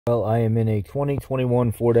Well, I am in a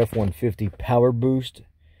 2021 Ford F-150 Powerboost.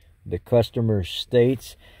 The customer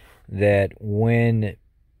states that when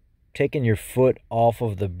taking your foot off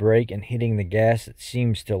of the brake and hitting the gas, it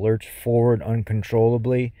seems to lurch forward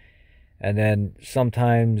uncontrollably. And then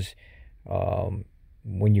sometimes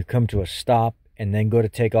when you come to a stop and then go to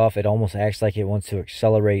take off, it almost acts like it wants to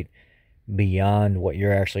accelerate beyond what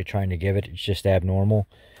you're actually trying to give it. It's just abnormal.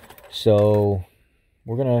 So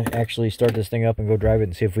we're going to actually start this thing up and go drive it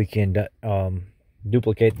and see if we can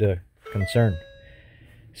duplicate the concern.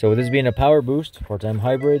 So with this being a Powerboost, part-time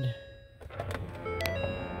hybrid,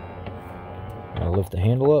 I'll lift the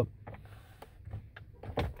handle up.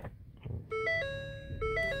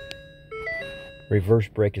 Reverse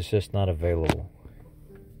brake assist not available.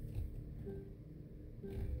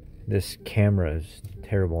 This camera is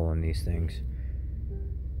terrible on these things.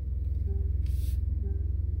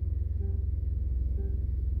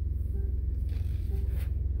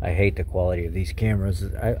 I hate the quality of these cameras.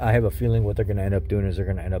 I have a feeling what they're going to end up doing is they're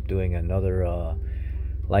going to end up doing another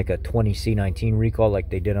like a 20C19 recall like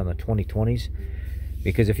they did on the 2020s.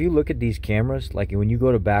 Because if you look at these cameras, like when you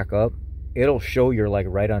go to back up, it'll show you're like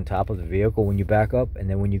right on top of the vehicle when you back up, and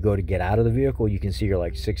then when you go to get out of the vehicle, you can see you're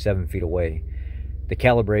like 6-7 feet away. The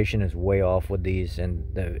calibration is way off with these,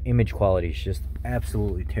 and the image quality is just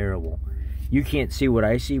absolutely terrible. You can't see what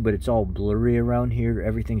I see, but it's all blurry around here.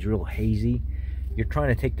 Everything's real hazy. You're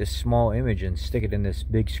trying to take this small image and stick it in this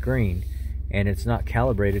big screen, and it's not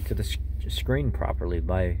calibrated to the screen properly.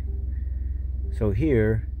 So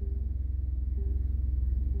here,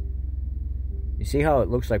 you see how it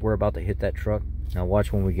looks like we're about to hit that truck? Now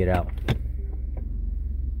watch when we get out.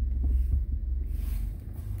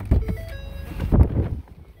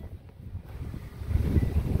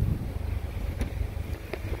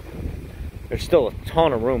 There's still a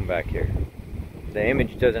ton of room back here. The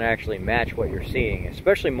image doesn't actually match what you're seeing,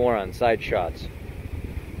 especially more on side shots.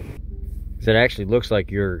 So it actually looks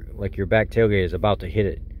like your back tailgate is about to hit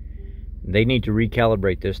it. They need to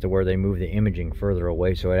recalibrate this to where they move the imaging further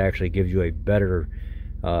away so it actually gives you a better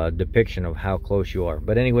depiction of how close you are.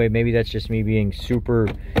 But anyway, maybe that's just me being super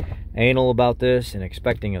anal about this and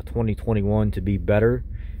expecting a 2021 to be better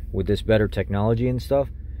with this better technology and stuff.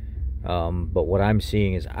 But what I'm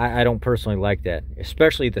seeing is I don't personally like that.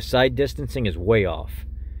 Especially the side distancing is way off.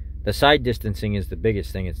 The side distancing is the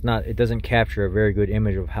biggest thing. It doesn't capture a very good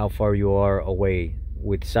image of how far you are away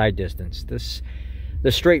with side distance.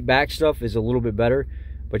 The straight back stuff is a little bit better,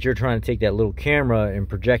 but you're trying to take that little camera and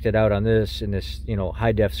project it out on this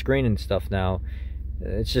high def screen and stuff now.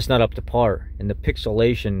 It's just not up to par. And the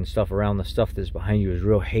pixelation and stuff around the stuff that's behind you is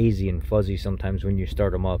real hazy and fuzzy sometimes when you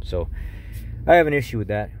start them up. So I have an issue with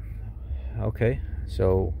that. Okay,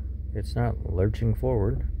 so it's not lurching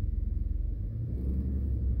forward.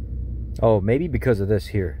 Oh, maybe because of this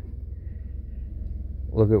here.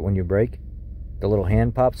 Look at when you brake, the little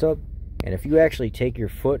hand pops up, and if you actually take your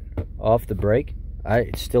foot off the brake,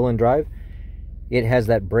 it's still in drive, it has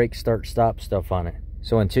that brake start stop stuff on it.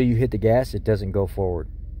 So until you hit the gas, it doesn't go forward.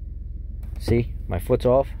 See, my foot's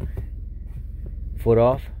off, foot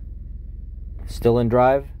off, still in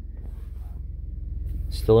drive,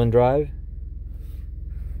 still in drive.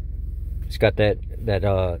 It's got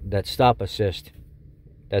that stop assist.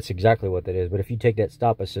 That's exactly what that is. But if you take that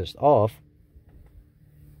stop assist off,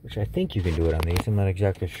 which I think you can do it on these, I'm not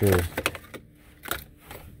exactly sure.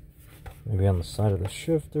 Maybe on the side of the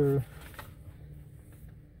shifter.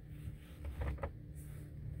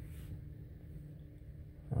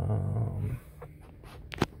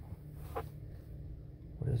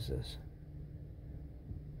 What is this?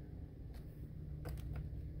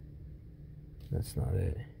 That's not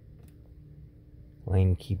it.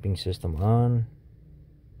 Lane keeping system on.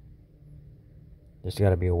 There's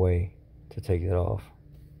got to be a way to take it off.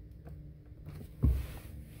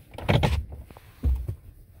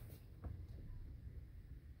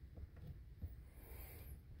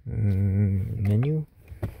 Menu.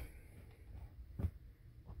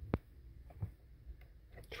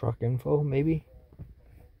 Truck info, maybe.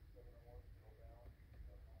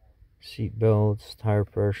 Seat belts, tire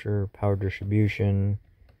pressure, power distribution,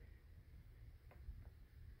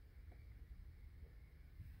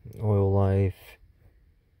 oil life,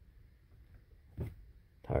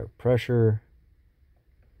 tire pressure.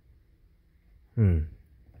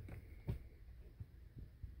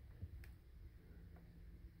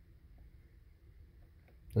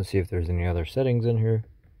 Let's see if there's any other settings in here.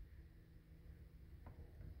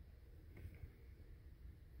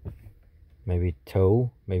 Maybe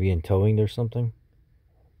tow. Maybe in towing there's something.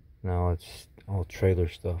 No, it's all trailer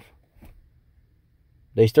stuff.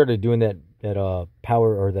 They started doing that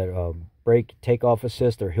power or that brake takeoff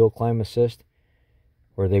assist or hill climb assist,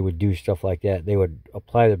 where they would do stuff like that. They would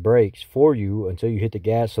apply the brakes for you until you hit the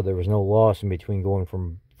gas, so there was no loss in between going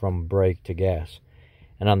from brake to gas.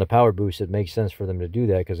 And on the Powerboost, it makes sense for them to do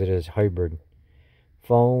that because it is hybrid.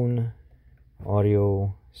 Phone,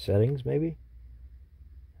 audio settings, maybe?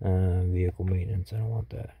 Vehicle maintenance, I don't want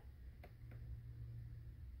that.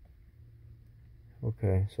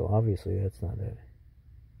 Okay, so obviously that's not it.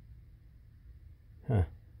 Huh.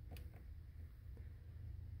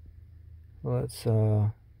 Let's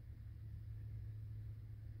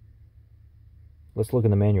look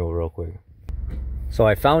in the manual real quick. So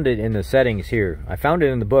I found it in the settings here. I found it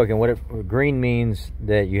in the book, and what green means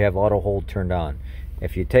that you have auto hold turned on.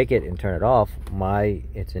 If you take it and turn it off,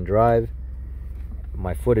 it's in drive.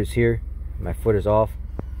 My foot is here. My foot is off.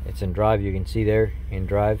 It's in drive. You can see there in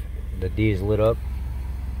drive. The D is lit up.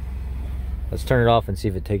 Let's turn it off and see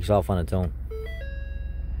if it takes off on its own.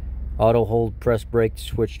 Auto hold, press brake,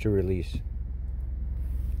 switch to release.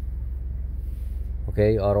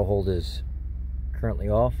 Okay, auto hold is currently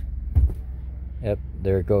off. Yep,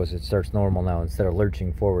 there it goes. It starts normal now instead of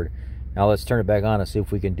lurching forward. Now let's turn it back on and see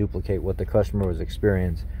if we can duplicate what the customer was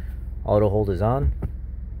experiencing. Auto hold is on.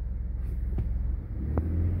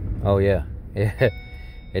 Oh yeah,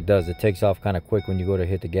 it does. It takes off kind of quick when you go to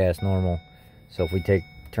hit the gas normal. So if we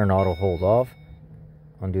turn auto hold off,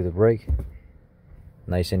 undo the brake,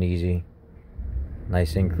 nice and easy,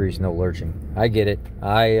 nice increase, no lurching. I get it.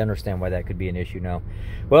 I understand why that could be an issue now.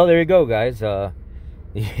 Well, there you go, guys. The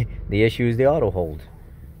issue is the auto hold.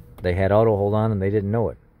 They had auto hold on and they didn't know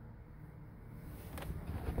it.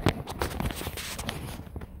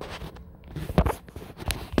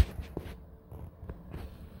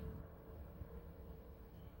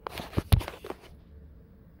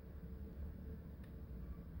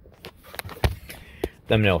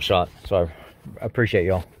 Thumbnail shot. So I appreciate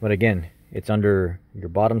y'all. But again, it's under your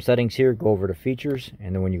bottom settings here. Go over to features,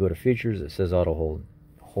 and then when you go to features, it says auto hold.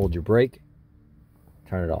 Hold your brake,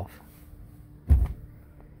 turn it off,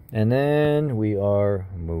 and then we are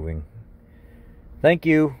moving. Thank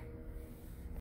you.